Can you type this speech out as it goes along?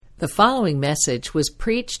The following message was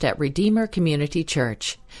preached at Redeemer Community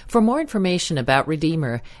Church. For more information about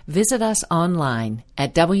Redeemer, visit us online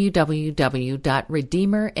at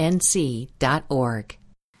www.redeemernc.org.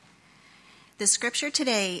 The scripture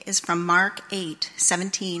today is from Mark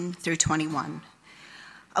 8:17 through 21.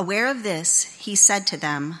 Aware of this, he said to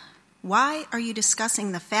them, "Why are you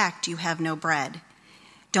discussing the fact you have no bread?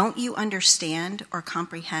 Don't you understand or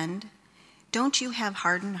comprehend? Don't you have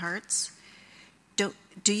hardened hearts?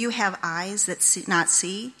 Do you have eyes that not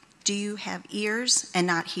see? Do you have ears and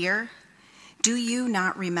not hear? Do you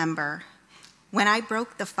not remember? When I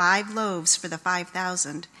broke the 5 loaves for the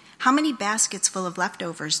 5,000, how many baskets full of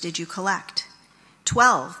leftovers did you collect?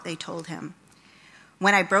 12, they told him.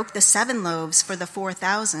 When I broke the 7 loaves for the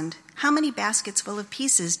 4,000, how many baskets full of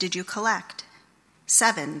pieces did you collect?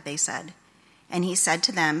 7, they said. And he said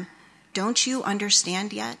to them, don't you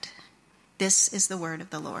understand yet? This is the word of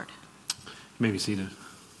the Lord. You may be seated.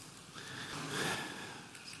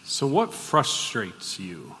 So what frustrates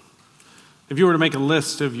you? If you were to make a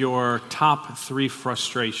list of your top 3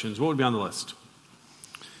 frustrations, what would be on the list?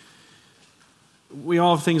 We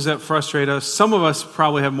all have things that frustrate us. Some of us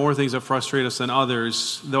probably have more things that frustrate us than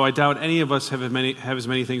others, though I doubt any of us have as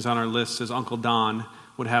many things on our list as Uncle Don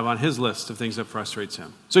would have on his list of things that frustrates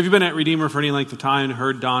him. So if you've been at Redeemer for any length of time and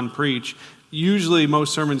heard Don preach, usually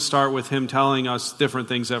most sermons start with him telling us different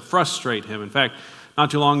things that frustrate him. In fact, not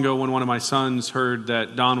too long ago when one of my sons heard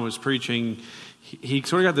that Don was preaching, he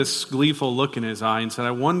sort of got this gleeful look in his eye and said,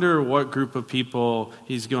 I wonder what group of people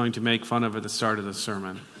he's going to make fun of at the start of the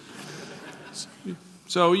sermon.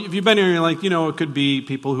 So if you've been here, you're like, it could be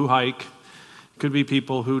people who hike. It could be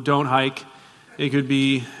people who don't hike. It could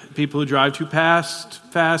be people who drive too fast,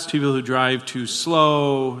 people who drive too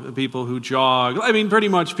slow, people who jog. Pretty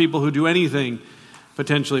much people who do anything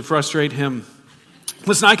potentially frustrate him.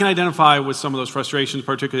 Listen, I can identify with some of those frustrations,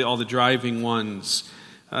 particularly all the driving ones.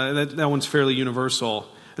 That one's fairly universal.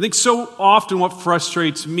 I think so often what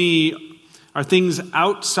frustrates me are things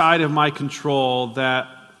outside of my control that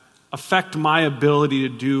affect my ability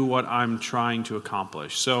to do what I'm trying to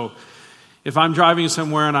accomplish. So if I'm driving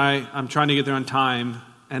somewhere and I'm trying to get there on time,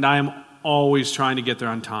 and I am always trying to get there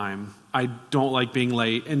on time, I don't like being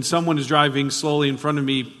late, and someone is driving slowly in front of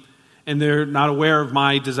me, and they're not aware of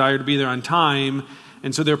my desire to be there on time,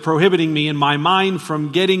 and so they're prohibiting me in my mind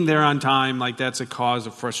from getting there on time, like that's a cause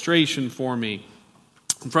of frustration for me.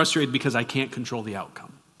 I'm frustrated because I can't control the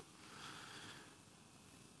outcome.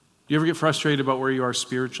 Do you ever get frustrated about where you are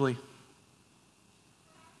spiritually?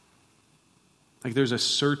 Like there's a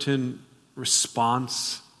certain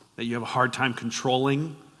response that you have a hard time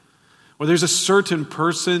controlling? Or there's a certain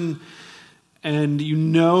person and you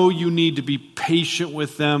need to be patient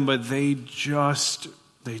with them, but they just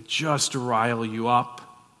rile you up.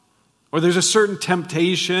 Or there's a certain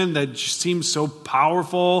temptation that just seems so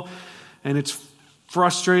powerful and it's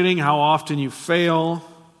frustrating how often you fail.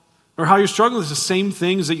 Or how you're struggling with the same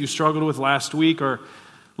things that you struggled with last week or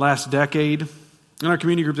last decade. In our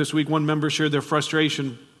community group this week, one member shared their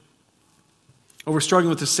frustration over struggling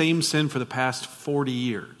with the same sin for the past 40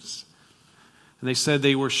 years. And they said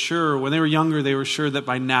they were sure, when they were younger, they were sure that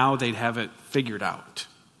by now they'd have it figured out.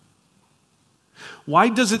 Why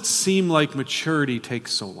does it seem like maturity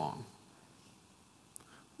takes so long?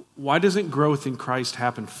 Why doesn't growth in Christ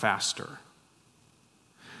happen faster?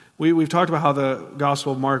 We've talked about how the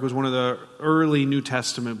Gospel of Mark was one of the early New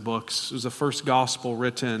Testament books. It was the first gospel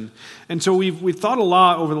written. And so we've thought a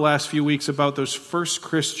lot over the last few weeks about those first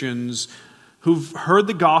Christians who've heard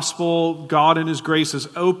the gospel. God in His grace has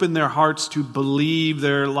opened their hearts to believe.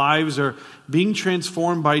 Their lives are being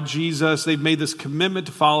transformed by Jesus. They've made this commitment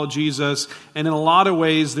to follow Jesus. And in a lot of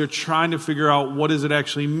ways, they're trying to figure out what does it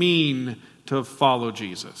actually mean to follow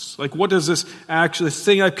Jesus. Like, what does this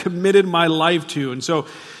thing I've committed my life to? And so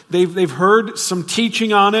they've heard some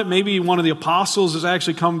teaching on it. Maybe one of the apostles has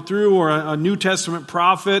actually come through, or a New Testament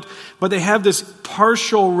prophet. But they have this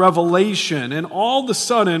partial revelation. And all of a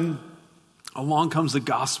sudden, along comes the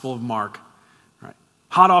Gospel of Mark, right?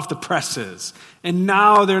 Hot off the presses. And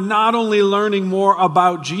now they're not only learning more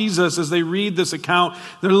about Jesus as they read this account,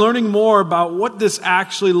 they're learning more about what this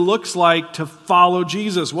actually looks like to follow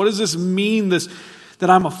Jesus. What does this mean, that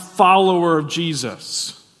I'm a follower of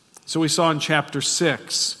Jesus? So we saw in chapter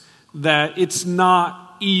 6 that it's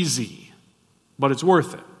not easy, but it's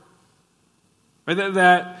worth it. Right?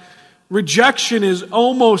 That rejection is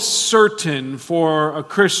almost certain for a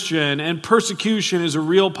Christian, and persecution is a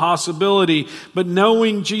real possibility, but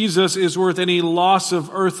knowing Jesus is worth any loss of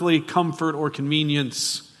earthly comfort or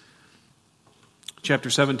convenience. Chapter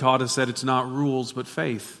 7 taught us that it's not rules, but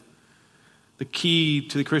faith. The key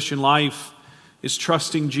to the Christian life is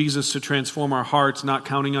trusting Jesus to transform our hearts, not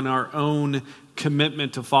counting on our own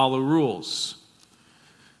commitment to follow rules.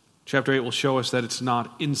 Chapter 8 will show us that it's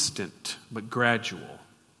not instant, but gradual.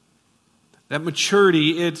 That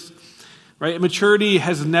maturity, maturity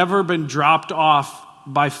has never been dropped off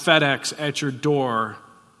by FedEx at your door.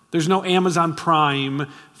 There's no Amazon Prime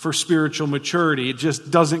for spiritual maturity. It just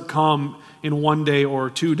doesn't come in 1 day or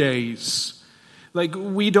 2 days.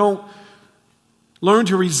 We don't learn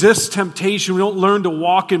to resist temptation. We don't learn to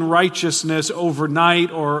walk in righteousness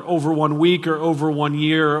overnight or over 1 week or over 1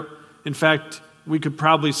 year. In fact, we could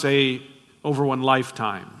probably say over 1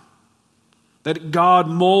 lifetime. That God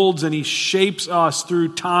molds and He shapes us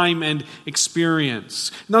through time and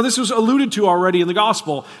experience. Now, this was alluded to already in the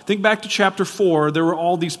gospel. Think back to chapter 4. There were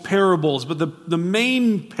all these parables, but the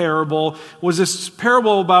main parable was this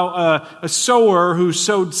parable about a sower who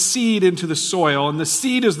sowed seed into the soil. And the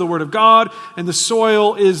seed is the Word of God, and the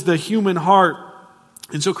soil is the human heart.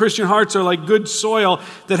 And so Christian hearts are like good soil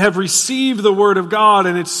that have received the Word of God,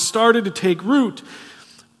 and it's started to take root.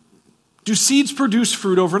 Do seeds produce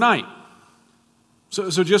fruit overnight?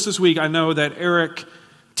 So just this week, I know that Eric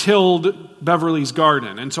tilled Beverly's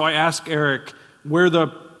garden. And so I asked Eric, where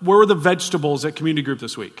were the vegetables at community group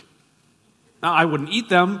this week? Now, I wouldn't eat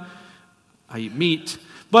them. I eat meat.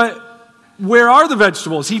 But where are the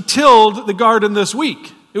vegetables? He tilled the garden this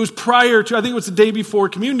week. It was prior to, I think it was the day before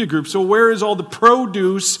community group. So where is all the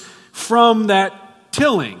produce from that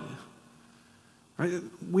tilling? Right?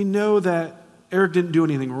 We know that Eric didn't do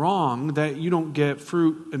anything wrong, that you don't get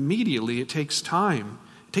fruit immediately. It takes time.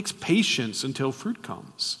 It takes patience until fruit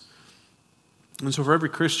comes. And so for every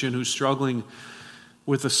Christian who's struggling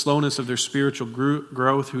with the slowness of their spiritual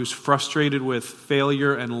growth, who's frustrated with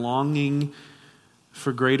failure and longing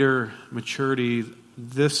for greater maturity,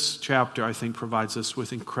 this chapter, I think, provides us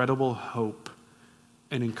with incredible hope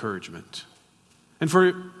and encouragement. And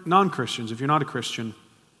for non-Christians, if you're not a Christian,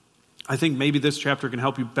 I think maybe this chapter can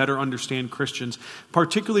help you better understand Christians,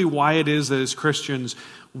 particularly why it is that as Christians,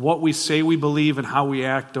 what we say we believe and how we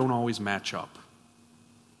act don't always match up.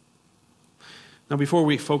 Now, before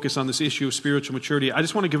we focus on this issue of spiritual maturity, I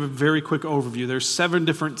just want to give a very quick overview. There's 7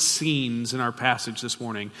 different scenes in our passage this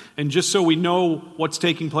morning. And just so we know what's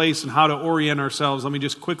taking place and how to orient ourselves, let me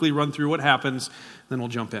just quickly run through what happens, then we'll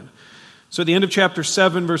jump in. So at the end of chapter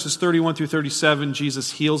 7, verses 31 through 37,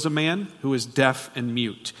 Jesus heals a man who is deaf and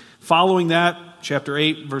mute. Following that, chapter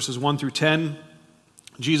 8, verses 1 through 10,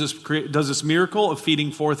 Jesus does this miracle of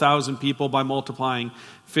feeding 4,000 people by multiplying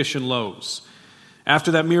fish and loaves.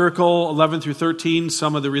 After that miracle, 11 through 13,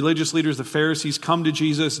 some of the religious leaders, the Pharisees, come to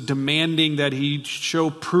Jesus demanding that He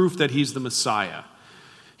show proof that He's the Messiah.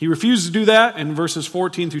 He refuses to do that, and verses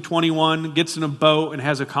 14 through 21 gets in a boat and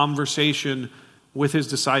has a conversation with His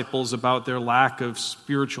disciples about their lack of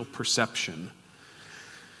spiritual perception.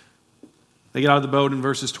 They get out of the boat in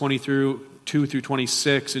verses 22 through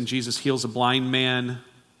 26, and Jesus heals a blind man.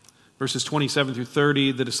 Verses 27 through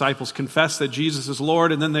 30, the disciples confess that Jesus is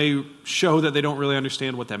Lord, and then they show that they don't really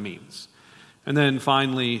understand what that means. And then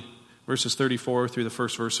finally, verses 34 through the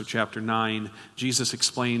first verse of chapter 9, Jesus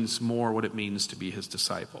explains more what it means to be His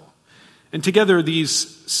disciple. And together,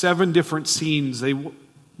 these 7 different scenes,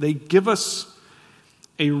 they give us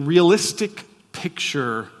a realistic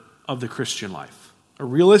picture of the Christian life. A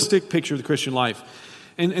realistic picture of the Christian life.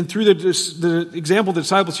 And through the example of the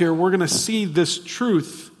disciples here, we're going to see this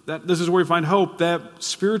truth, that this is where we find hope, that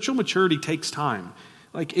spiritual maturity takes time.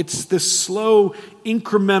 Like it's this slow,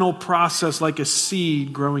 incremental process like a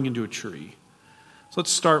seed growing into a tree. So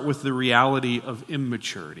let's start with the reality of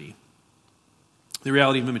immaturity. The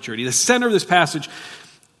reality of immaturity. The center of this passage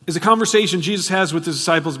is a conversation Jesus has with His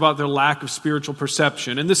disciples about their lack of spiritual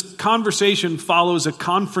perception. And this conversation follows a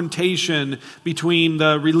confrontation between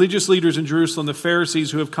the religious leaders in Jerusalem, the Pharisees,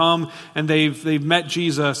 who have come and they've met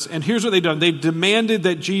Jesus. And here's what they've done. They've demanded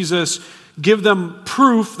that Jesus give them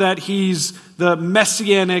proof that He's the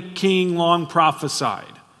Messianic King long prophesied.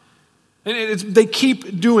 And they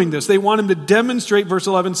keep doing this. They want Him to demonstrate, verse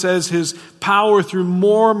 11 says, His power through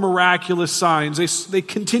more miraculous signs. They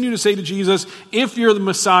continue to say to Jesus, if you're the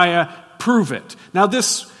Messiah, prove it. Now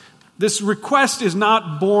this request is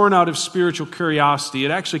not born out of spiritual curiosity.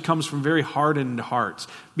 It actually comes from very hardened hearts.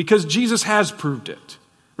 Because Jesus has proved it.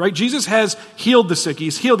 Right? Jesus has healed the sick.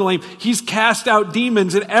 He's healed the lame. He's cast out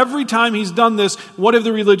demons. And every time He's done this, what have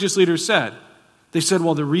the religious leaders said? They said,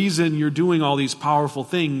 well, the reason you're doing all these powerful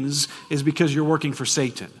things is because you're working for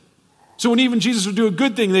Satan. So when even Jesus would do a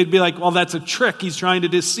good thing, they'd be like, well, that's a trick. He's trying to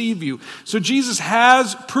deceive you. So Jesus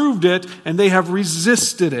has proved it, and they have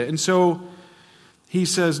resisted it. And so He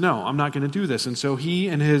says, no, I'm not going to do this. And so He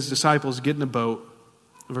and His disciples get in a boat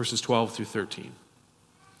verses 12 through 13.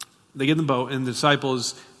 They get in the boat, and the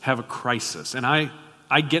disciples have a crisis. And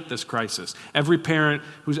I get this crisis. Every parent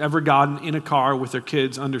who's ever gotten in a car with their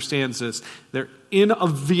kids understands this. They're in a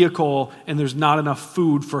vehicle, and there's not enough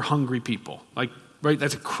food for hungry people. Right?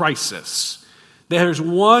 That's a crisis. There's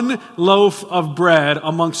one loaf of bread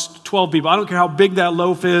amongst 12 people. I don't care how big that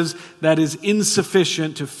loaf is, that is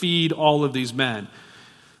insufficient to feed all of these men.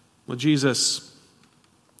 Well, Jesus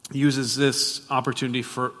uses this opportunity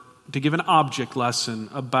to give an object lesson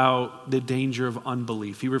about the danger of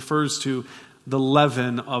unbelief. He refers to the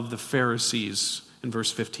leaven of the Pharisees in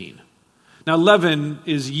verse 15. Now, leaven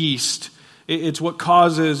is yeast. It's what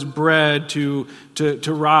causes bread to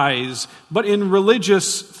rise. But in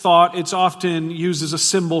religious thought, it's often used as a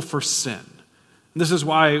symbol for sin. And this is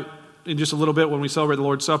why, in just a little bit, when we celebrate the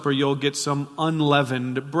Lord's Supper, you'll get some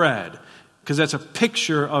unleavened bread, because that's a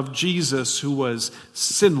picture of Jesus who was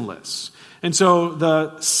sinless. And so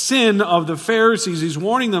the sin of the Pharisees he's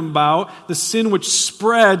warning them about, the sin which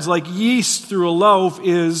spreads like yeast through a loaf,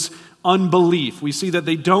 is unbelief. We see that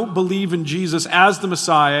they don't believe in Jesus as the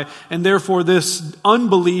Messiah, and therefore this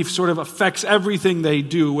unbelief sort of affects everything they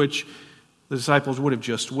do, which the disciples would have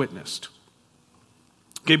just witnessed.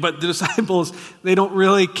 Okay, but the disciples, they don't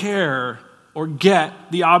really care or get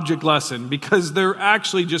the object lesson, because they're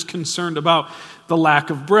actually just concerned about the lack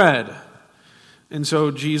of bread. And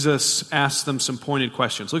so Jesus asks them some pointed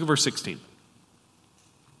questions. Look at verse 16.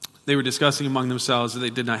 They were discussing among themselves that they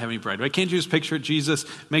did not have any bread. Right? Can't you just picture it? Jesus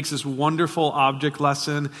makes this wonderful object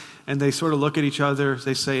lesson, and they sort of look at each other.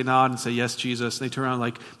 They say, nod, and say, yes, Jesus. And they turn around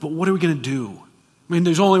like, but what are we going to do? I mean,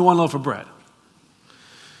 there's only one loaf of bread.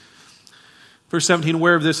 Verse 17,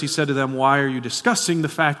 aware of this, he said to them, why are you discussing the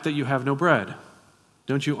fact that you have no bread?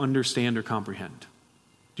 Don't you understand or comprehend?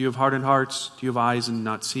 Do you have hardened hearts? Do you have eyes and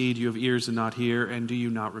not see? Do you have ears and not hear? And do you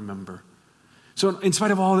not remember? So in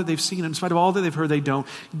spite of all that they've seen, in spite of all that they've heard, they don't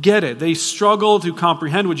get it. They struggle to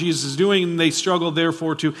comprehend what Jesus is doing, and they struggle,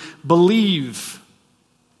 therefore, to believe.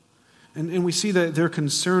 And we see that their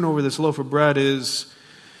concern over this loaf of bread it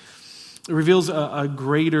reveals a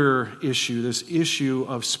greater issue, this issue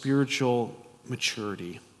of spiritual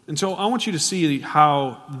maturity. And so I want you to see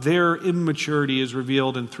how their immaturity is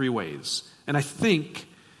revealed in three ways. And I think,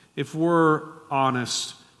 if we're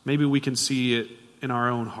honest, maybe we can see it in our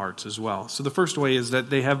own hearts as well. So the first way is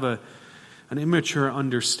that they have an immature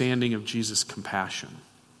understanding of Jesus' compassion.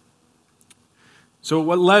 So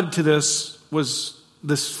what led to this was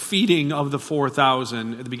this feeding of the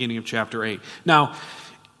 4,000 at the beginning of chapter 8. Now,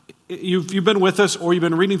 you've been with us, or you've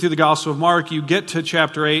been reading through the Gospel of Mark, you get to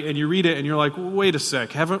chapter 8 and you read it and you're like, wait a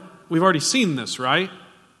sec, we've already seen this, right?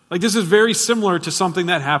 Like, this is very similar to something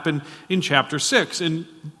that happened in chapter 6. And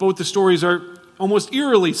both the stories are almost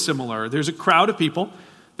eerily similar. There's a crowd of people.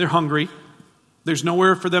 They're hungry. There's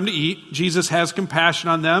nowhere for them to eat. Jesus has compassion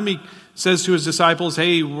on them. He says to his disciples,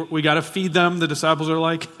 hey, we got to feed them. The disciples are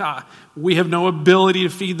like, we have no ability to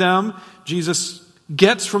feed them. Jesus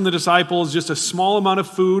gets from the disciples just a small amount of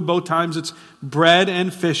food. Both times it's bread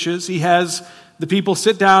and fishes. He has the people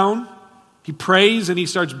sit down. He prays, and he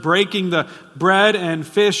starts breaking the bread and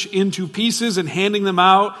fish into pieces and handing them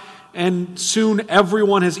out. And soon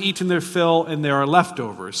everyone has eaten their fill and there are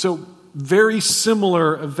leftovers. So very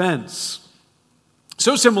similar events.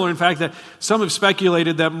 So similar, in fact, that some have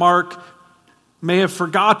speculated that Mark may have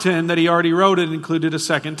forgotten that he already wrote it and included a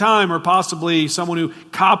second time, or possibly someone who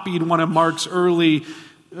copied one of Mark's early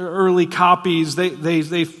copies,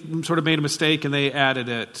 they sort of made a mistake and they added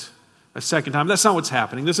it a second time. That's not what's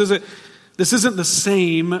happening. This isn't the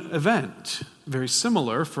same event. Very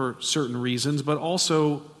similar for certain reasons, but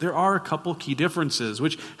also there are a couple key differences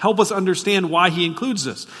which help us understand why he includes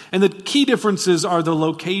this. And the key differences are the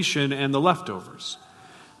location and the leftovers.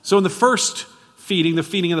 So in the first feeding, the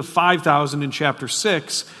feeding of the 5,000 in chapter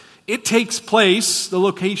 6, it takes place, the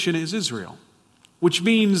location is Israel, which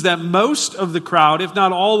means that most of the crowd, if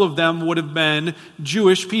not all of them, would have been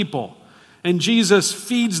Jewish people. And Jesus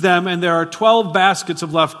feeds them, and there are 12 baskets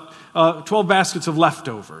of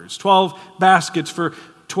leftovers, 12 baskets for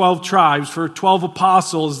 12 tribes, for 12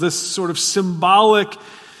 apostles, this sort of symbolic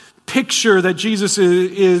picture that Jesus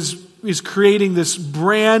is creating this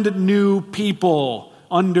brand new people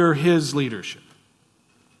under his leadership.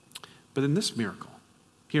 But in this miracle,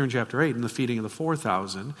 here in chapter 8, in the feeding of the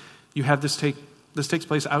 4,000, you have this takes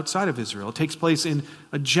place outside of Israel. It takes place in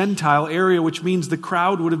a Gentile area, which means the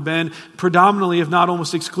crowd would have been predominantly, if not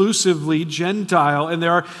almost exclusively, Gentile. And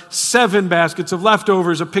there are 7 baskets of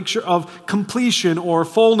leftovers, a picture of completion or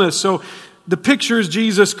fullness. So the picture is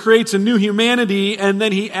Jesus creates a new humanity, and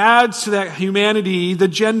then he adds to that humanity the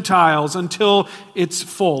Gentiles until it's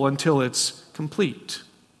full, until it's complete.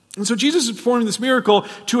 And so Jesus is performing this miracle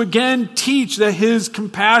to again teach that his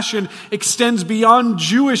compassion extends beyond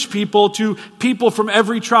Jewish people to people from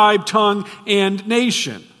every tribe, tongue, and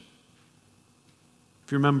nation.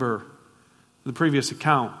 If you remember the previous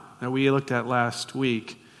account that we looked at last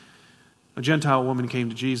week, a Gentile woman came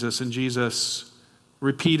to Jesus, and Jesus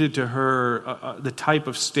repeated to her the type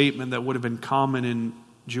of statement that would have been common in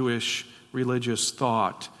Jewish religious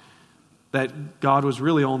thought, that God was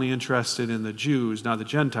really only interested in the Jews, not the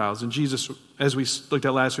Gentiles. And Jesus, as we looked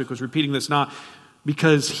at last week, was repeating this not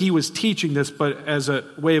because he was teaching this, but as a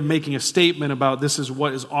way of making a statement about this is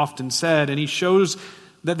what is often said. And he shows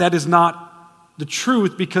that that is not the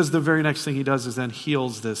truth, because the very next thing he does is then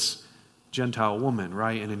heals this Gentile woman,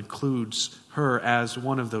 right? And includes her as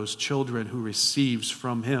one of those children who receives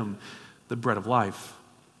from him the bread of life.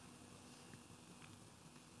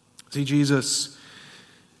 See, Jesus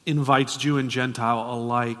invites Jew and Gentile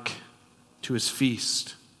alike to his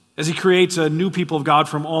feast. As he creates a new people of God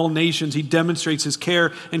from all nations, he demonstrates his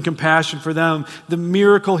care and compassion for them. The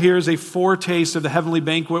miracle here is a foretaste of the heavenly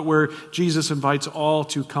banquet where Jesus invites all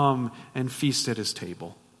to come and feast at his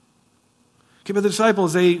table. Okay, but the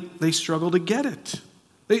disciples, they struggle to get it.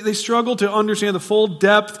 They struggle to understand the full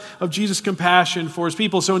depth of Jesus' compassion for his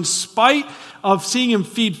people. So in spite of seeing him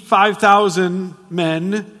feed 5,000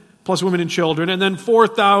 men, plus women and children, and then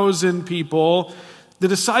 4,000 people, the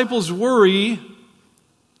disciples worry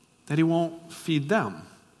that he won't feed them.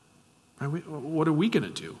 What are we going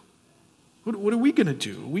to do? What are we going to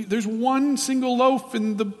do? There's one single loaf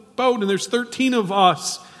in the boat, and there's 13 of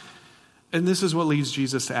us. And this is what leads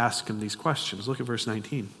Jesus to ask him these questions. Look at verse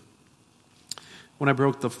 19. When I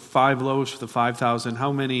broke the 5 loaves for the 5,000,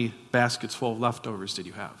 how many baskets full of leftovers did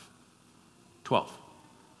you have? 12.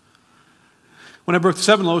 When I broke the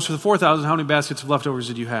 7 loaves for the 4,000, how many baskets of leftovers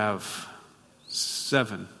did you have?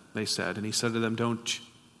 7, they said. And he said to them, don't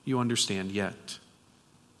you understand yet?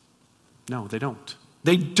 No, they don't.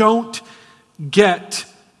 They don't get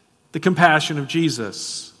the compassion of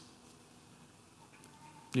Jesus.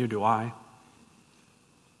 Neither do I.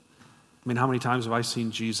 I mean, how many times have I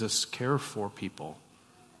seen Jesus care for people?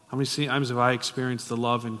 How many times have I experienced the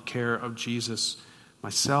love and care of Jesus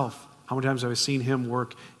myself? How many times have I seen him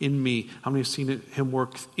work in me? How many have seen him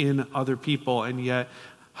work in other people? And yet,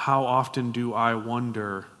 how often do I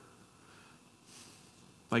wonder,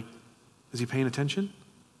 like, is he paying attention?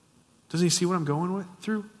 Doesn't he see what I'm going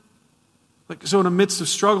through? Like, so in the midst of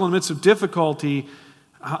struggle, in the midst of difficulty,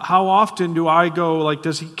 how often do I go, like,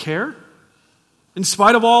 does he care? In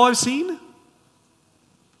spite of all I've seen? I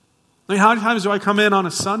mean, how many times do I come in on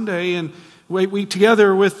a Sunday and we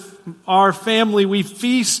together with our family, we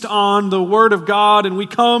feast on the Word of God, and we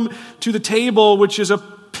come to the table, which is a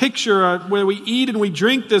picture where we eat and we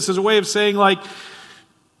drink this as a way of saying, like,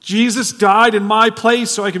 Jesus died in my place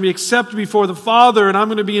so I can be accepted before the Father, and I'm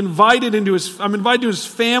going to be invited to his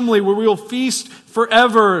family where we will feast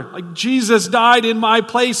forever. Like, Jesus died in my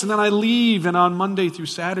place, and then I leave, and on Monday through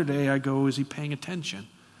Saturday I go, is he paying attention?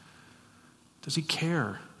 Does he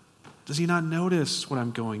care? Does he not notice what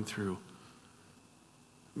I'm going through?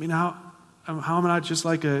 I mean, how am I not just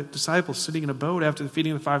like a disciple sitting in a boat after the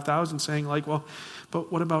feeding of the 5,000 saying, like, well, but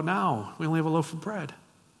what about now? We only have a loaf of bread.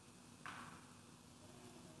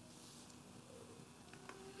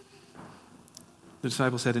 The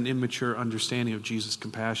disciples had an immature understanding of Jesus'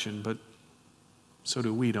 compassion, but so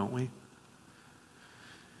do we, don't we?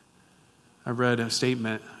 I read a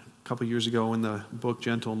statement a couple years ago in the book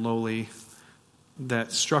Gentle and Lowly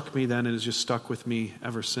that struck me then and has just stuck with me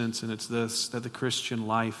ever since, and it's this, that the Christian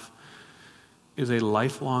life is a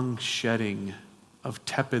lifelong shedding of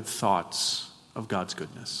tepid thoughts of God's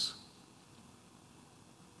goodness.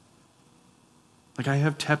 Like, I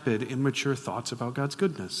have tepid, immature thoughts about God's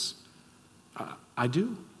goodness. I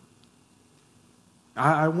do.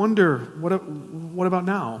 I wonder, what about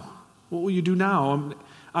now? What will you do now?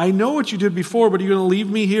 I know what you did before, but are you going to leave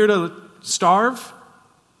me here to starve?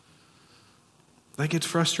 Like, it's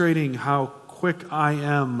frustrating how quick I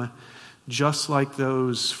am, just like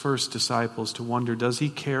those first disciples, to wonder, does he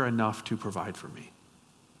care enough to provide for me?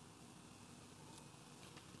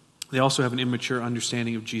 They also have an immature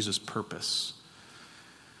understanding of Jesus' purpose.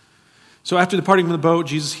 So after departing from the boat,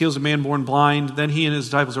 Jesus heals a man born blind. Then he and his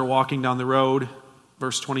disciples are walking down the road.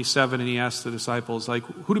 Verse 27, and he asks the disciples, like,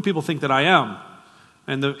 who do people think that I am?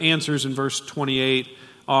 And the answers in verse 28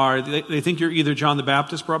 are, they think you're either John the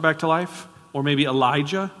Baptist brought back to life, or maybe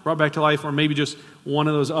Elijah brought back to life, or maybe just one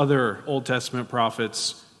of those other Old Testament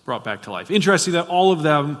prophets brought back to life. Interesting that all of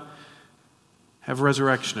them have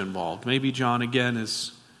resurrection involved. Maybe John again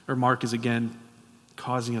Mark is again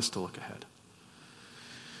causing us to look ahead.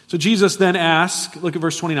 So Jesus then asked, look at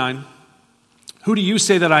verse 29, "Who do you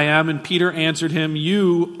say that I am?" And Peter answered him,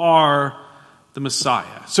 "You are the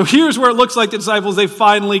Messiah." So here's where it looks like the disciples, they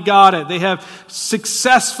finally got it. They have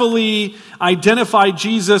successfully identified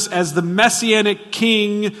Jesus as the messianic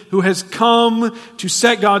king who has come to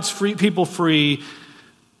set God's people free.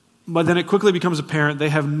 But then it quickly becomes apparent they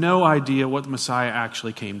have no idea what the Messiah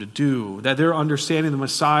actually came to do. That their understanding of the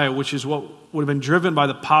Messiah, which is what would have been driven by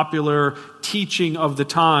the popular teaching of the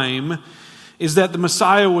time, is that the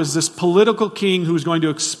Messiah was this political king who's going to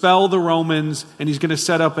expel the Romans, and he's going to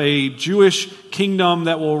set up a Jewish kingdom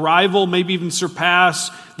that will rival, maybe even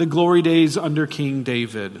surpass, the glory days under King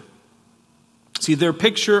David. See, their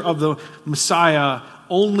picture of the Messiah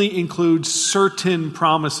only includes certain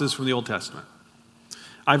promises from the Old Testament.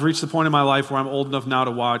 I've reached the point in my life where I'm old enough now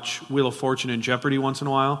to watch Wheel of Fortune and Jeopardy once in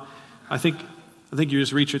a while. I think you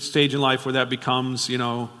just reach a stage in life where that becomes,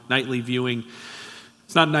 nightly viewing.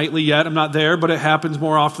 It's not nightly yet, I'm not there, but it happens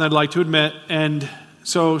more often than I'd like to admit. And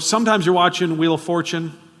so sometimes you're watching Wheel of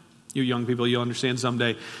Fortune. You young people, you'll understand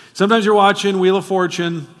someday. Sometimes you're watching Wheel of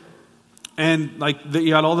Fortune, and you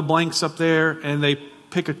got all the blanks up there, and they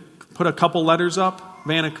put a couple letters up.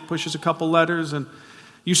 Vanna pushes a couple letters, and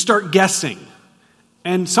you start guessing.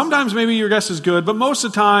 And sometimes maybe your guess is good, but most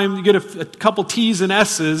of the time you get a couple T's and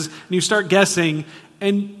S's, and you start guessing,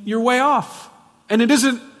 and you're way off. And it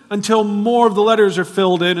isn't until more of the letters are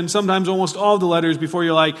filled in, and sometimes almost all of the letters, before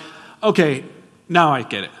you're like, okay, now I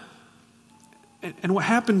get it. And what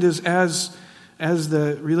happened is, as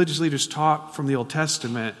the religious leaders taught from the Old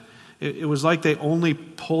Testament, it was like they only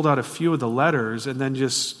pulled out a few of the letters and then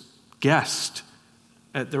just guessed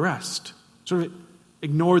at the rest. Sort of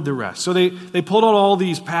ignored the rest. So they pulled out all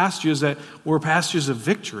these passages that were passages of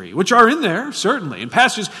victory, which are in there, certainly, and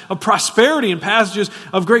passages of prosperity and passages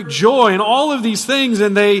of great joy and all of these things,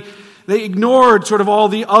 and they ignored sort of all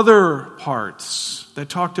the other parts that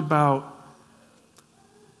talked about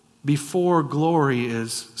before glory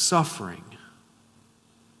is suffering.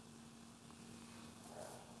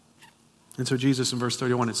 And so Jesus, in verse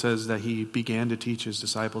 31, it says that he began to teach his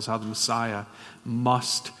disciples how the Messiah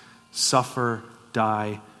must suffer,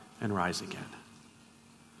 die, and rise again.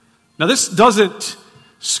 Now this doesn't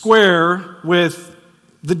square with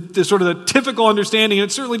the sort of the typical understanding,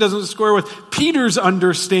 and it certainly doesn't square with Peter's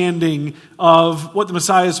understanding of what the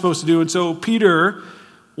Messiah is supposed to do. And so Peter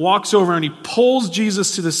walks over and he pulls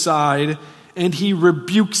Jesus to the side and he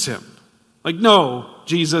rebukes him. Like, no,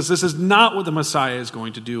 Jesus, this is not what the Messiah is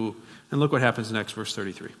going to do. And look what happens next, verse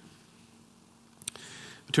 33.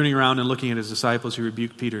 Turning around and looking at his disciples, he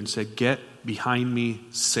rebuked Peter and said, "Get behind me,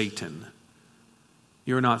 Satan.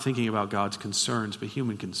 You are not thinking about God's concerns, but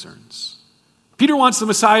human concerns." Peter wants the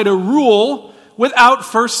Messiah to rule without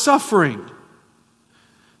first suffering. Do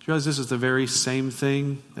you realize this is the very same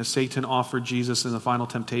thing as Satan offered Jesus in the final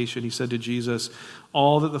temptation? He said to Jesus,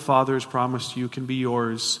 "All that the Father has promised you can be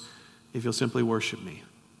yours if you'll simply worship me."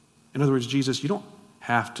 In other words, Jesus, you don't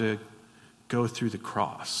have to go through the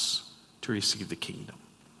cross to receive the kingdom.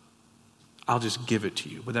 I'll just give it to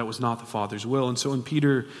you. But that was not the Father's will. And so in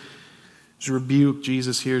Peter's rebuke,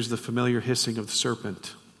 Jesus hears the familiar hissing of the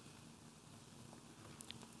serpent.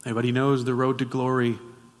 Everybody knows the road to glory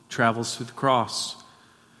travels through the cross.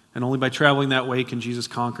 And only by traveling that way can Jesus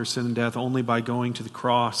conquer sin and death. Only by going to the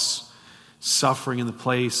cross, suffering in the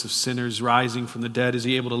place of sinners, rising from the dead, is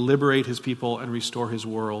he able to liberate his people and restore his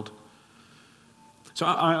world. So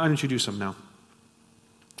I want you to do something now.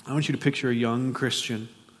 I want you to picture a young Christian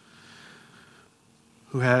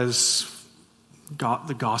who has got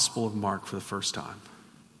the Gospel of Mark for the first time.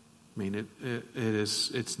 I mean,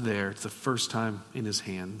 it's there. It's the first time in his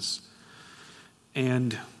hands.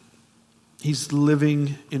 And he's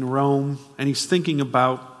living in Rome, and he's thinking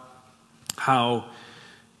about how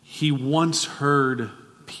he once heard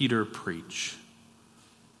Peter preach.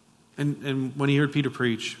 And when he heard Peter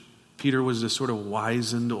preach, Peter was this sort of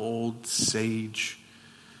wizened old sage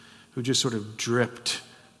who just sort of dripped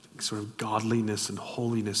sort of godliness and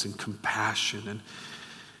holiness and compassion.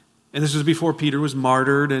 And this was before Peter was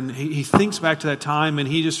martyred, and he thinks back to that time, and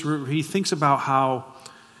he thinks about how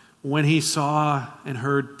when he saw and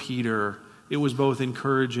heard Peter, it was both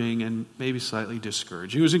encouraging and maybe slightly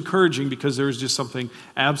discouraging. It was encouraging because there was just something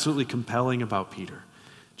absolutely compelling about Peter.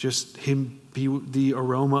 Just the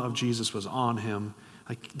aroma of Jesus was on him,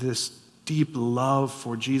 like this deep love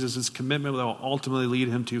for Jesus, his commitment that will ultimately lead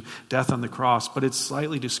him to death on the cross. But it's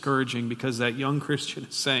slightly discouraging because that young Christian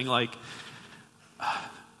is saying, like,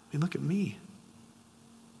 look at me.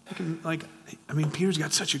 Peter's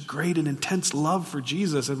got such a great and intense love for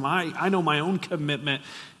Jesus, and I know my own commitment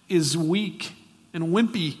is weak and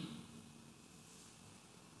wimpy.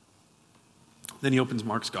 Then he opens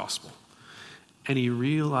Mark's gospel. And he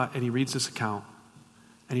reads this account.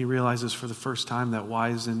 And he realizes for the first time that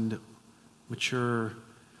wizened, mature,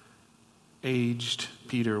 aged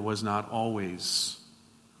Peter was not always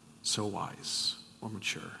so wise or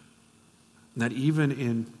mature. And that even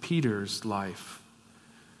in Peter's life,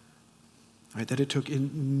 right, that it took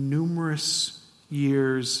numerous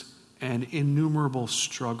years and innumerable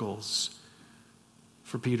struggles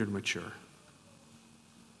for Peter to mature.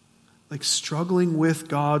 Like struggling with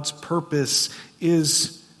God's purpose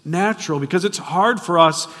is natural because it's hard for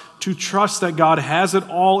us to trust that God has it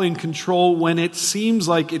all in control when it seems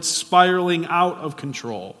like it's spiraling out of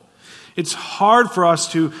control. It's hard for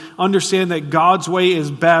us to understand that God's way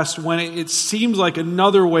is best when it seems like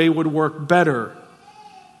another way would work better.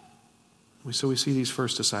 So we see these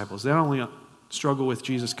first disciples. They not only struggle with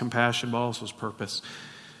Jesus' compassion, but also his purpose.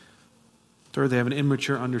 Third, they have an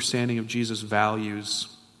immature understanding of Jesus'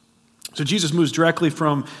 values. So Jesus moves directly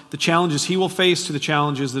from the challenges he will face to the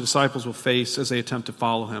challenges the disciples will face as they attempt to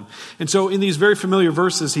follow him. And so in these very familiar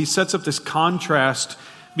verses, he sets up this contrast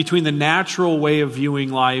between the natural way of viewing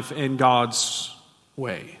life and God's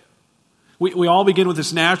way. We all begin with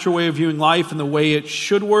this natural way of viewing life and the way it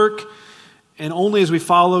should work. And only as we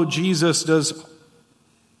follow Jesus does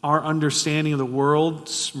our understanding of the world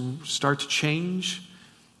start to change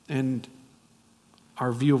and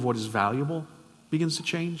our view of what is valuable begins to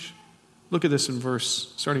change. Look at this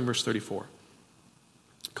starting verse 34.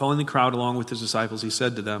 Calling the crowd along with his disciples, he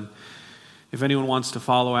said to them, "If anyone wants to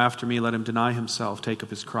follow after me, let him deny himself, take up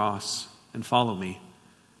his cross, and follow me.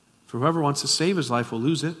 For whoever wants to save his life will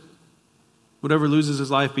lose it. Whoever loses his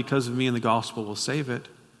life because of me and the gospel will save it.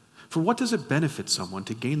 For what does it benefit someone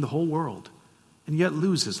to gain the whole world and yet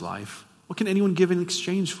lose his life? What can anyone give in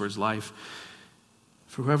exchange for his life?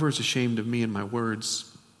 For whoever is ashamed of me and my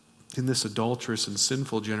words in this adulterous and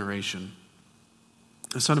sinful generation,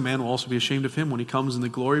 the Son of Man will also be ashamed of him when he comes in the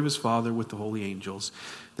glory of his Father with the holy angels."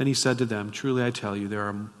 Then he said to them, "Truly I tell you, there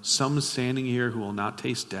are some standing here who will not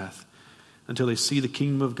taste death until they see the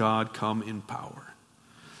kingdom of God come in power."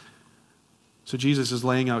 So Jesus is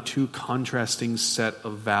laying out two contrasting set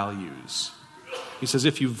of values. He says,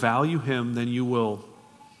 if you value him, then you will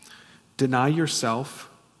deny yourself,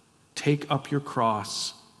 take up your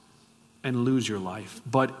cross, and lose your life.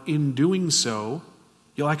 But in doing so,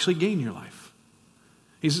 you'll actually gain your life.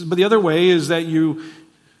 He says, but the other way is that you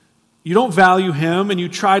don't value him and you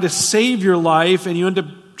try to save your life and you end up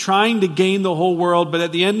trying to gain the whole world, but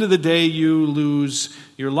at the end of the day, you lose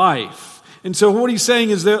your life. And so what he's saying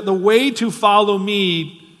is that the way to follow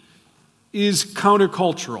me is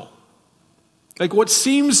countercultural. Like what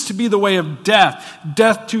seems to be the way of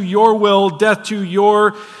death to your will, death to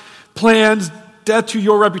your plans, death to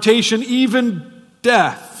your reputation, even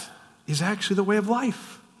death is actually the way of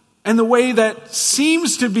life. And the way that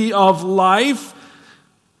seems to be of life,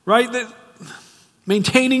 right? That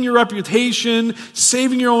maintaining your reputation,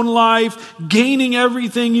 saving your own life, gaining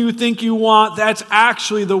everything you think you want, that's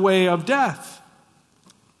actually the way of death.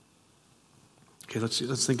 Okay,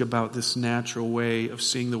 let's think about this natural way of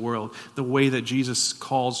seeing the world. The way that Jesus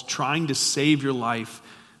calls trying to save your life,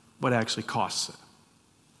 but actually costs it.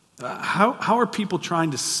 How are people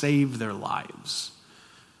trying to save their lives?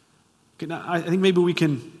 Okay, now I think maybe we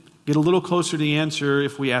can get a little closer to the answer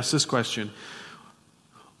if we ask this question.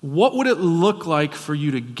 What would it look like for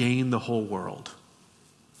you to gain the whole world?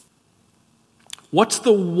 What's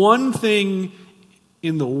the one thing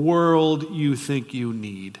in the world you think you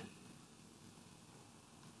need?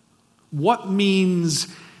 What means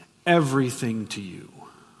everything to you?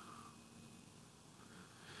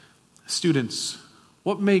 Students,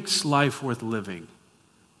 what makes life worth living?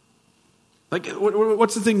 Like,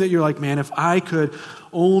 what's the thing that you're like, man, if I could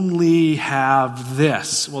only have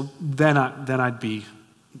this, well, then I'd be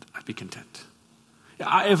content.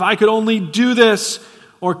 If I could only do this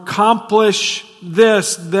or accomplish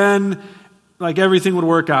this, then like everything would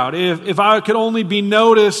work out. If I could only be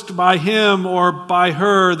noticed by him or by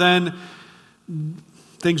her, then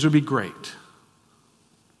things would be great.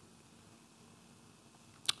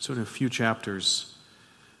 So in a few chapters,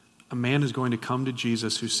 a man is going to come to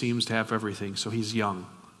Jesus who seems to have everything. So he's young.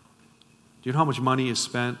 Do you know how much money is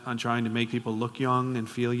spent on trying to make people look young and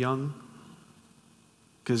feel young?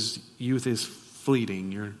 Because youth is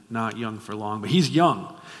fleeting. You're not young for long. But he's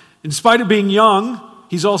young. In spite of being young,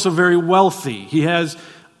 he's also very wealthy. He has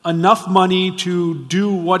enough money to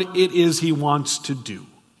do what it is he wants to do.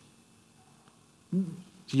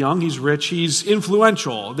 He's young, he's rich, he's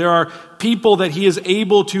influential. There are people that he is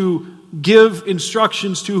able to give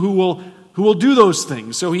instructions to who will do those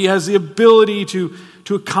things. So he has the ability to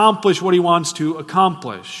accomplish what he wants to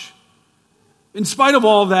accomplish. In spite of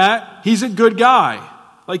all that, he's a good guy.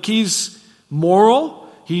 Like, he's moral,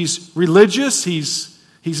 he's religious, he's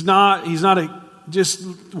not just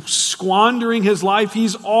squandering his life.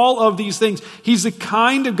 He's all of these things. He's the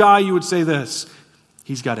kind of guy you would say this,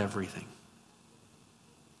 he's got everything.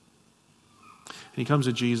 And he comes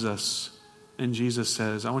to Jesus, and Jesus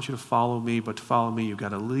says, I want you to follow me, but to follow me, you've got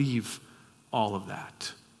to leave all of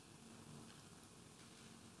that.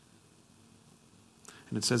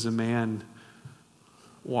 And it says a man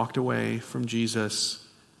walked away from Jesus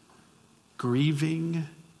grieving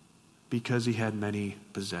because he had many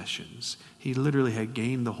possessions. He literally had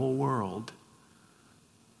gained the whole world,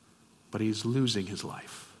 but he's losing his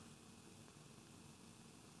life.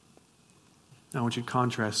 Now I want you to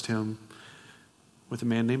contrast him with a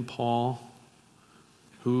man named Paul,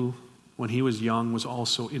 who, when he was young, was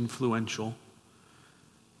also influential.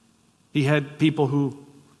 He had people who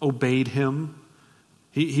obeyed him.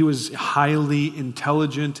 He was highly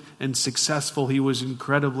intelligent and successful. He was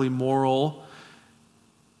incredibly moral.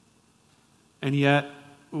 And yet,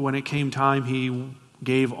 when it came time, he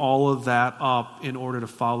gave all of that up in order to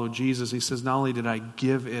follow Jesus. He says, not only did I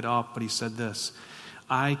give it up, but he said this,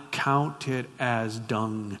 I count it as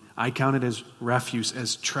dung. I count it as refuse,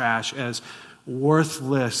 as trash, as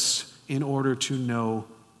worthless in order to know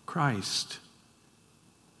Christ.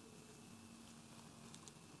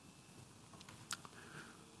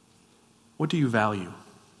 What do you value?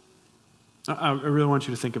 I really want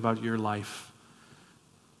you to think about your life,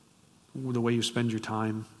 the way you spend your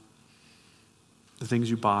time, the things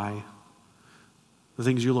you buy, the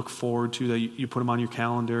things you look forward to, that you put them on your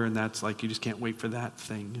calendar, and that's like you just can't wait for that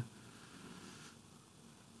thing.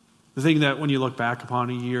 The thing that when you look back upon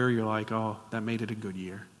a year, you're like, oh, that made it a good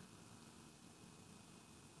year.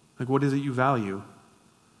 Like, what is it you value?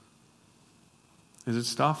 Is it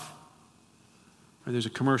stuff? Or there's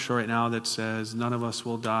a commercial right now that says, none of us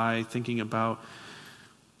will die thinking about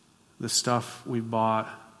the stuff we bought.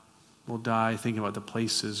 We'll die thinking about the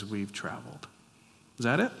places we've traveled. Is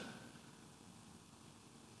that it?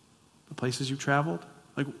 The places you've traveled?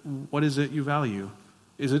 Like, what is it you value?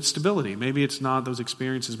 Is it stability? Maybe it's not those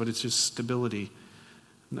experiences, but it's just stability,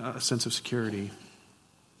 a sense of security.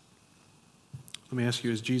 Let me ask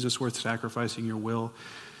you, is Jesus worth sacrificing your will,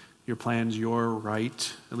 your plans, your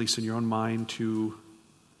right, at least in your own mind, to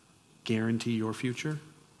guarantee your future?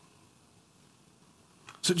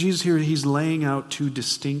 So Jesus here, he's laying out two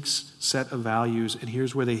distinct set of values, and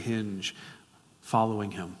here's where they hinge.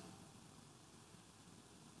 Following him.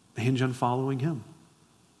 They hinge on following him.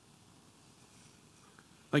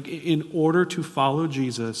 Like, in order to follow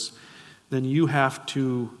Jesus, then you have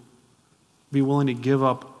to be willing to give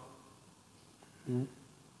up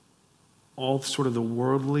all sort of the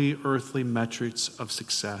worldly, earthly metrics of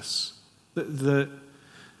success.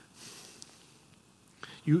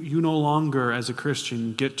 You no longer, as a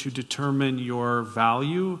Christian, get to determine your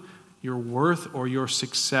value, your worth, or your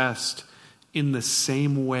success in the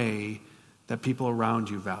same way that people around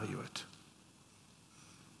you value it.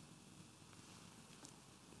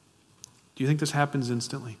 Do you think this happens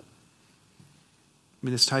instantly? I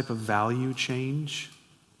mean, this type of value change,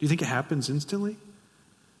 do you think it happens instantly?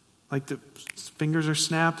 Like the fingers are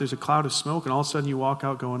snapped, there's a cloud of smoke, and all of a sudden you walk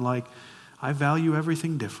out going like, I value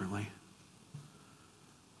everything differently.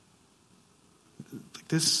 Like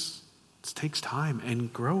this takes time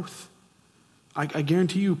and growth. I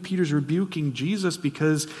guarantee you, Peter's rebuking Jesus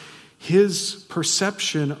because his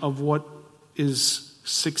perception of what is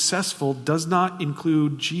successful does not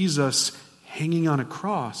include Jesus hanging on a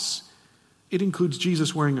cross. It includes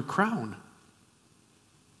Jesus wearing a crown.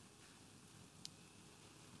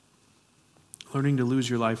 Learning to lose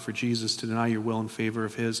your life for Jesus, to deny your will in favor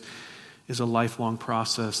of his, is a lifelong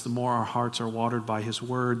process. The more our hearts are watered by his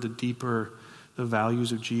word, the deeper the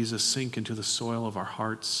values of Jesus sink into the soil of our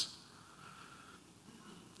hearts.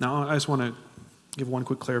 Now, I just want to give one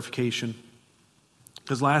quick clarification.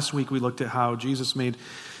 Because last week we looked at how Jesus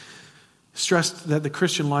stressed that the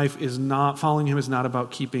Christian life is not, following him is not about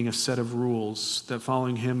keeping a set of rules. That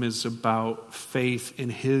following him is about faith in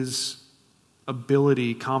his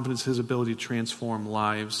ability, confidence in his ability to transform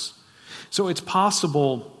lives. So it's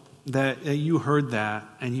possible that you heard that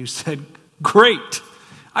and you said, great,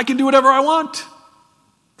 I can do whatever I want.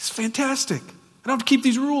 It's fantastic. I don't have to keep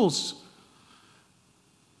these rules.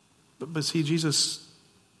 But see, Jesus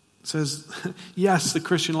says, yes, the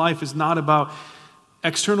Christian life is not about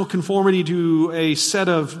external conformity to a set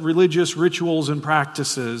of religious rituals and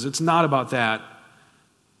practices. It's not about that.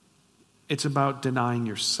 It's about denying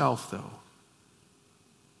yourself, though,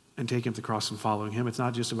 and taking up the cross and following him. It's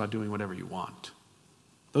not just about doing whatever you want.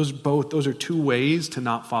 Those are two ways to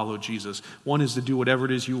not follow Jesus. One is to do whatever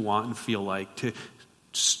it is you want and feel like, to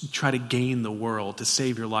try to gain the world, to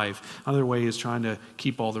save your life. Another way is trying to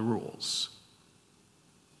keep all the rules.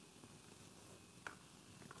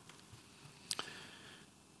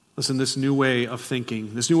 Listen, this new way of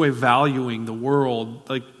thinking, this new way of valuing the world,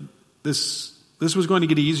 like this was going to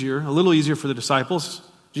get easier, a little easier for the disciples.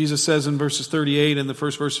 Jesus says in verses 38 and the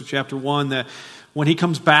first verse of chapter 1 that when he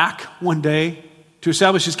comes back one day to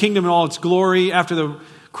establish his kingdom in all its glory after the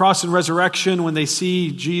cross and resurrection, when they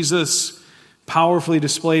see Jesus powerfully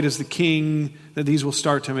displayed as the king, that these will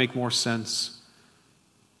start to make more sense.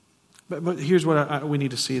 But here's what we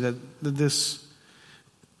need to see, that this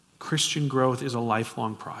Christian growth is a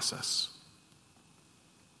lifelong process.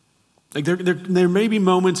 Like there may be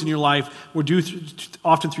moments in your life where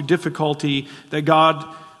often through difficulty that God,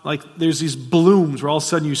 like there's these blooms where all of a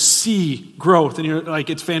sudden you see growth and you're like,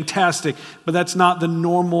 it's fantastic, but that's not the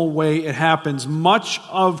normal way it happens. Much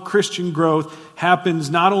of Christian growth happens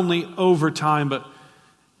not only over time, but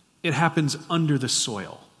it happens under the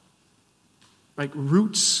soil. Like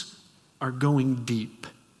roots are going deep.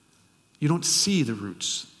 You don't see the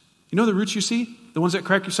roots. You know the roots you see? The ones that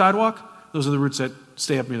crack your sidewalk? Those are the roots that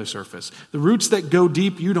stay up near the surface. The roots that go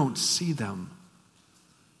deep, you don't see them.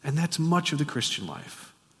 And that's much of the Christian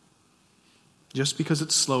life. Just because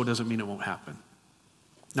it's slow doesn't mean it won't happen.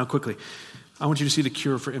 Now quickly, I want you to see the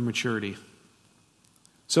cure for immaturity.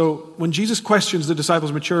 So when Jesus questions the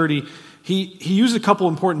disciples' maturity, he used a couple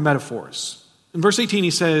important metaphors. In verse 18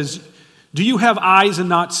 he says, do you have eyes and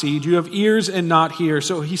not see? Do you have ears and not hear?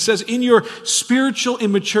 So he says, in your spiritual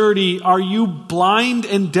immaturity, are you blind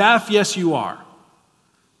and deaf? Yes, you are.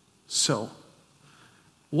 So,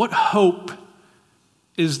 what hope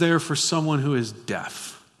is there for someone who is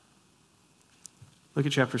deaf? Look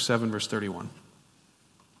at chapter 7, verse 31.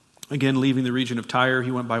 Again, leaving the region of Tyre,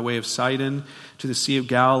 he went by way of Sidon to the Sea of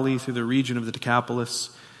Galilee through the region of the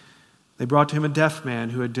Decapolis. They brought to him a deaf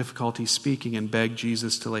man who had difficulty speaking and begged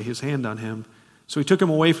Jesus to lay his hand on him. So he took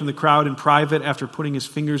him away from the crowd in private. After putting his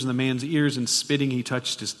fingers in the man's ears and spitting, he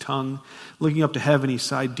touched his tongue. Looking up to heaven, he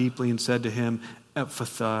sighed deeply and said to him,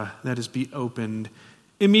 Ephphatha, that is, be opened.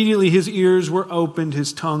 Immediately his ears were opened,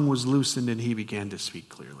 his tongue was loosened, and he began to speak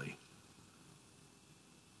clearly.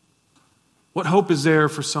 What hope is there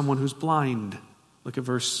for someone who's blind? Look at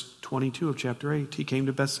verse 22 of chapter 8. He came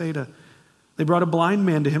to Bethsaida. They brought a blind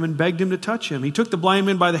man to him and begged him to touch him. He took the blind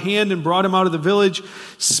man by the hand and brought him out of the village,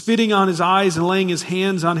 spitting on his eyes and laying his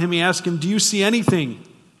hands on him. He asked him, do you see anything?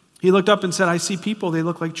 He looked up and said, I see people. They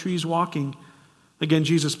look like trees walking. Again,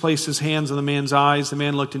 Jesus placed his hands on the man's eyes. The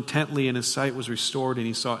man looked intently and his sight was restored and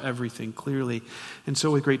he saw everything clearly. And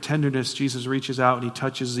so with great tenderness, Jesus reaches out and he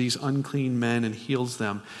touches these unclean men and heals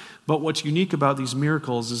them. But what's unique about these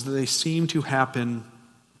miracles is that they seem to happen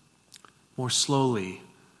more slowly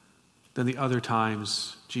than the other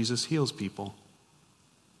times Jesus heals people.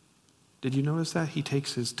 Did you notice that? He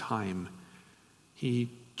takes his time. He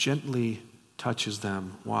gently touches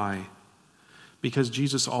them. Why? Because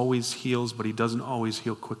Jesus always heals, but he doesn't always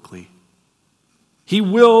heal quickly. He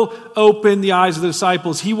will open the eyes of the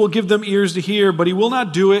disciples. He will give them ears to hear, but he will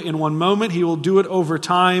not do it in one moment. He will do it over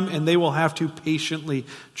time, and they will have to patiently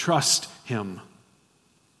trust him.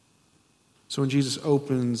 So when Jesus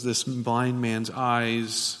opens this blind man's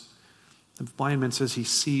eyes, the blind man says he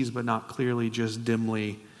sees, but not clearly, just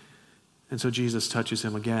dimly. And so Jesus touches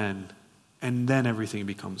him again, and then everything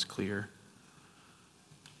becomes clear.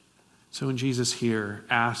 So when Jesus here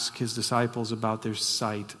asks his disciples about their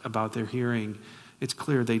sight, about their hearing, it's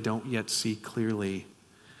clear they don't yet see clearly.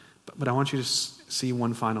 But I want you to see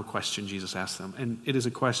one final question Jesus asked them. And it is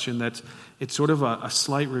a question it's sort of a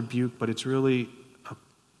slight rebuke, but it's really a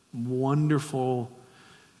wonderful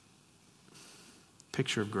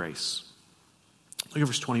picture of grace. Look at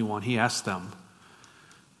verse 21. He asked them,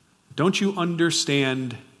 don't you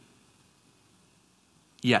understand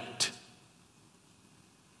yet?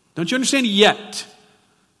 Don't you understand yet?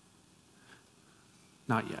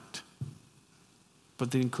 Not yet.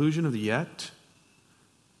 But the inclusion of the yet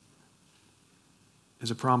is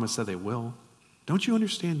a promise that they will. Don't you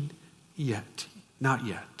understand yet? Not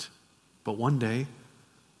yet. But one day,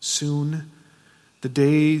 soon,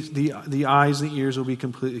 the eyes and the ears will be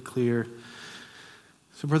completely clear.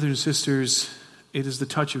 So brothers and sisters, it is the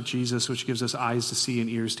touch of Jesus which gives us eyes to see and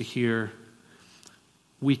ears to hear.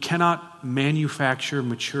 We cannot manufacture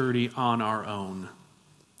maturity on our own.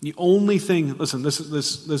 The only thing, listen, this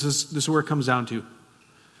is where it comes down to.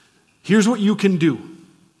 Here's what you can do.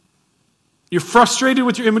 You're frustrated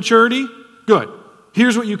with your immaturity? Good.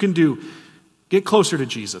 Here's what you can do. Get closer to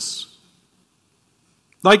Jesus.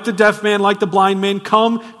 Like the deaf man, like the blind man,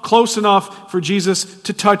 come close enough for Jesus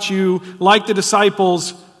to touch you. Like the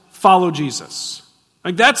disciples, follow Jesus.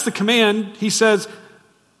 Like that's the command. He says,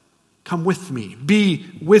 come with me, be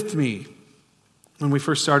with me. When we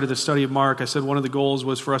first started the study of Mark, I said one of the goals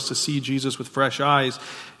was for us to see Jesus with fresh eyes.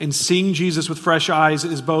 And seeing Jesus with fresh eyes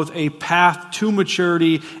is both a path to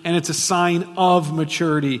maturity and it's a sign of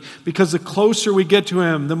maturity. Because the closer we get to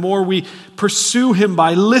him, the more we pursue him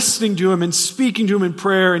by listening to him and speaking to him in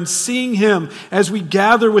prayer and seeing him as we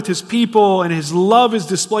gather with his people and his love is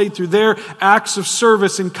displayed through their acts of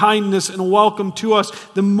service and kindness and welcome to us.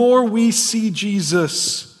 The more we see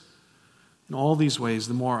Jesus in all these ways,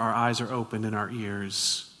 the more our eyes are open and our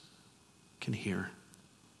ears can hear.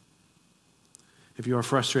 If you are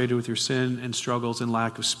frustrated with your sin and struggles and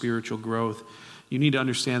lack of spiritual growth, you need to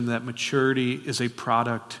understand that maturity is a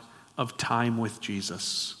product of time with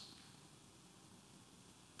Jesus.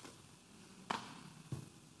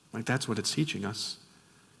 Like that's what it's teaching us.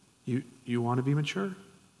 You want to be mature?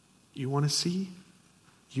 You want to see?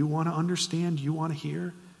 You want to understand? You want to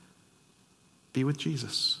hear? Be with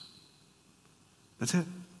Jesus. That's it.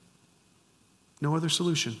 No other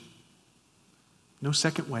solution. No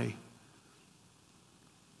second way.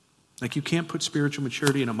 Like you can't put spiritual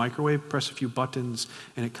maturity in a microwave, press a few buttons,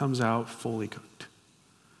 and it comes out fully cooked.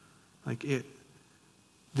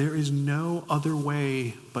 There is no other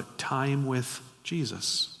way but time with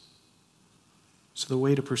Jesus. So the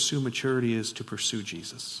way to pursue maturity is to pursue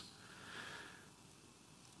Jesus.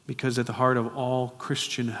 Because at the heart of all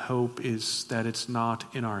Christian hope is that it's not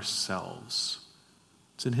in ourselves.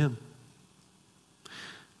 It's in him.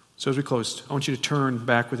 So as we close, I want you to turn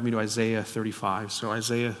back with me to Isaiah 35. So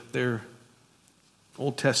Isaiah, their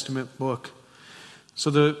Old Testament book.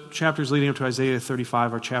 So the chapters leading up to Isaiah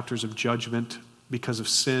 35 are chapters of judgment because of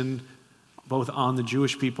sin, both on the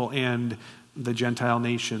Jewish people and the Gentile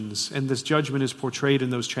nations. And this judgment is portrayed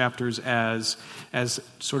in those chapters as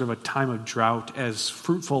sort of a time of drought, as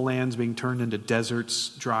fruitful lands being turned into deserts,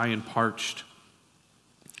 dry and parched.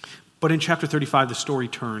 But in chapter 35, the story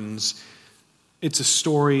turns. It's a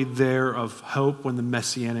story there of hope when the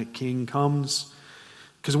Messianic King comes.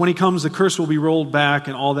 Because when he comes, the curse will be rolled back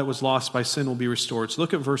and all that was lost by sin will be restored. So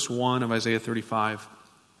look at verse 1 of Isaiah 35.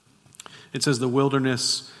 It says, the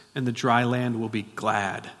wilderness and the dry land will be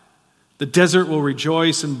glad. The desert will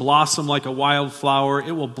rejoice and blossom like a wildflower.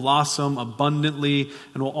 It will blossom abundantly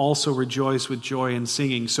and will also rejoice with joy and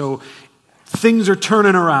singing. So things are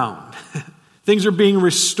turning around. Things are being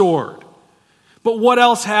restored. But what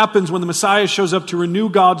else happens when the Messiah shows up to renew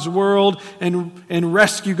God's world and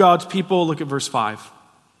rescue God's people? Look at verse 5.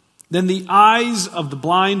 Then the eyes of the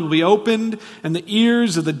blind will be opened, and the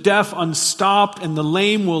ears of the deaf unstopped, and the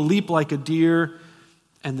lame will leap like a deer,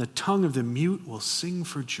 and the tongue of the mute will sing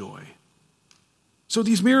for joy. So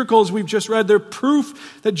these miracles we've just read, they're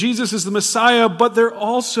proof that Jesus is the Messiah, but they're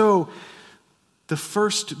also the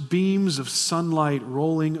first beams of sunlight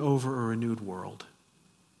rolling over a renewed world.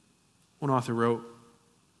 One author wrote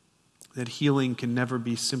that healing can never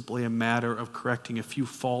be simply a matter of correcting a few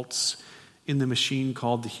faults in the machine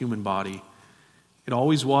called the human body. It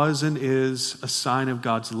always was and is a sign of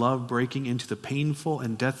God's love breaking into the painful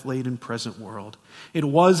and death-laden present world. It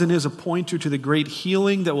was and is a pointer to the great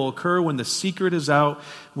healing that will occur when the secret is out,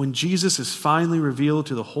 when Jesus is finally revealed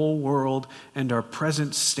to the whole world and our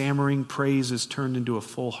present stammering praise is turned into a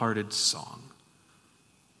full-hearted song.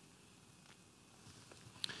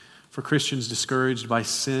 For Christians discouraged by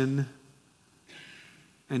sin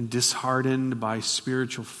and disheartened by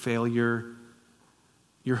spiritual failure,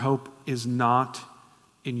 your hope is not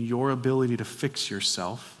in your ability to fix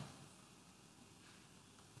yourself,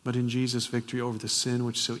 but in Jesus' victory over the sin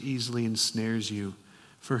which so easily ensnares you.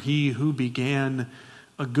 For he who began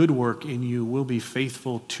a good work in you will be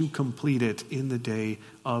faithful to complete it in the day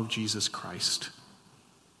of Jesus Christ.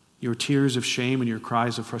 Your tears of shame and your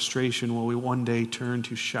cries of frustration will one day turn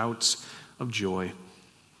to shouts of joy.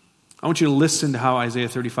 I want you to listen to how Isaiah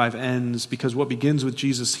 35 ends, because what begins with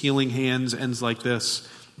Jesus' healing hands ends like this.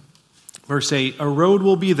 Verse 8, a road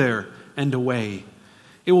will be there and a way.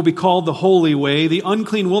 It will be called the holy way. The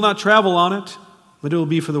unclean will not travel on it, but it will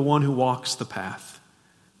be for the one who walks the path.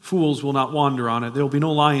 Fools will not wander on it. There will be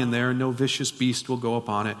no lion there, and no vicious beast will go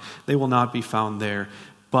upon it. They will not be found there,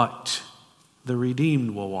 but the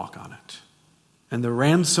redeemed will walk on it. And the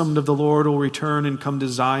ransomed of the Lord will return and come to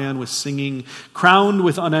Zion with singing, crowned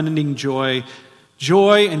with unending joy.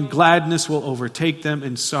 Joy and gladness will overtake them,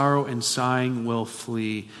 and sorrow and sighing will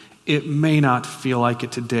flee. It may not feel like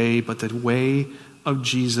it today, but the way of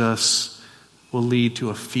Jesus will lead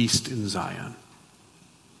to a feast in Zion.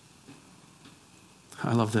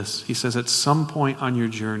 I love this. He says, at some point on your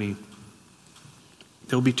journey,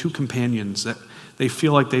 there'll be two companions that they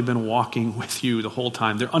feel like they've been walking with you the whole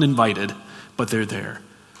time. They're uninvited, but they're there.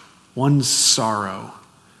 One's sorrow,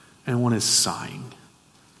 and one is sighing.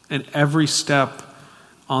 And every step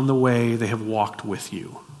on the way, they have walked with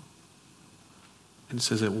you. And it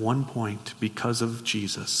says at one point, because of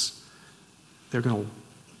Jesus, they're going to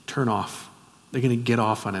turn off. They're going to get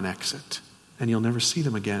off on an exit. And you'll never see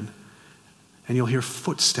them again. And you'll hear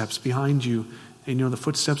footsteps behind you. And you know the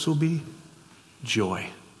footsteps will be? Joy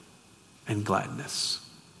and gladness.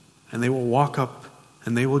 And they will walk up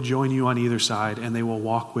and they will join you on either side and they will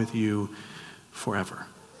walk with you forever.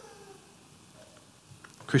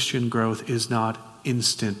 Christian growth is not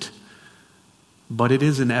instant, but it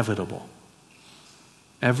is inevitable.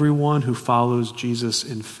 Everyone who follows Jesus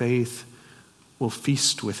in faith will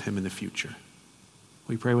feast with him in the future.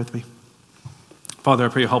 Will you pray with me? Father, I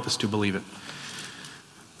pray you help us to believe it.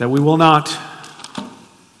 That we will not,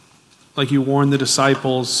 like you warned the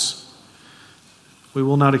disciples, we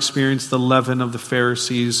will not experience the leaven of the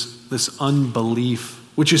Pharisees, this unbelief,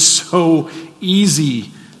 which is so easy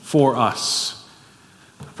for us.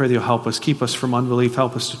 I pray that you'll help us, keep us from unbelief,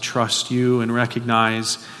 help us to trust you and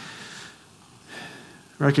recognize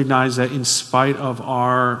that in spite of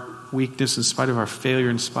our weakness, in spite of our failure,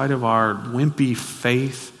 in spite of our wimpy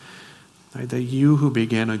faith, right, that you who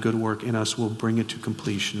began a good work in us will bring it to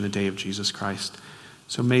completion in the day of Jesus Christ.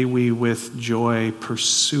 So may we with joy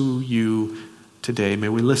pursue you today. May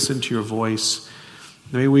we listen to your voice.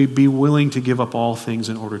 May we be willing to give up all things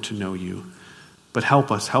in order to know you. But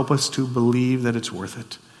help us to believe that it's worth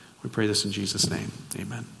it. We pray this in Jesus' name.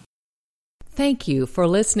 Amen. Thank you for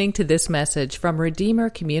listening to this message from Redeemer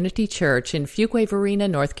Community Church in Fuquay-Varina,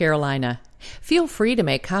 North Carolina. Feel free to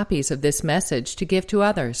make copies of this message to give to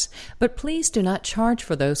others, but please do not charge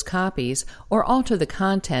for those copies or alter the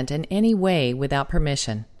content in any way without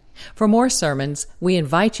permission. For more sermons, we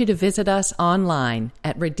invite you to visit us online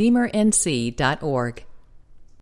at redeemernc.org.